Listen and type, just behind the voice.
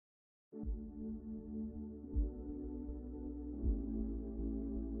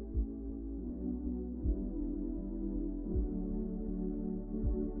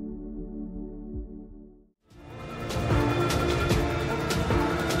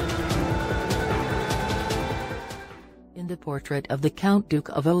portrait of the Count Duke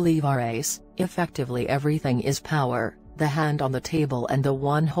of Olivares. Effectively everything is power, the hand on the table and the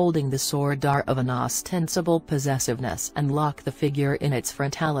one holding the sword are of an ostensible possessiveness and lock the figure in its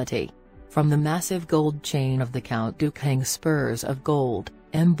frontality. From the massive gold chain of the Count Duke hang spurs of gold,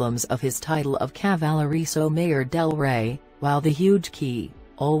 emblems of his title of Cavalariso Mayor del Rey, while the huge key,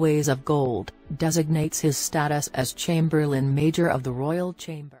 always of gold, designates his status as Chamberlain Major of the Royal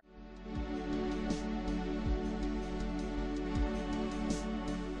Chamber.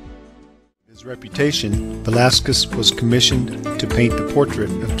 His reputation, Velázquez was commissioned to paint the portrait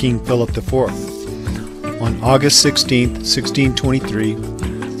of King Philip IV. On August 16, 1623,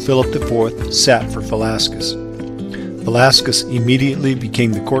 Philip IV sat for Velázquez. Velázquez immediately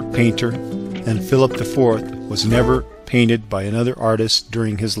became the court painter, and Philip IV was never painted by another artist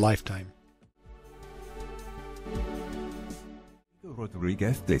during his lifetime.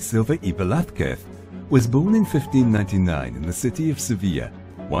 Rodríguez de Silva y Velázquez was born in 1599 in the city of Sevilla,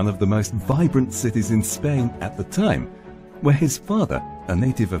 one of the most vibrant cities in Spain at the time, where his father, a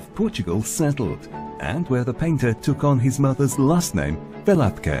native of Portugal, settled, and where the painter took on his mother's last name,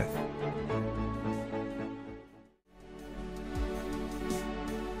 Velázquez.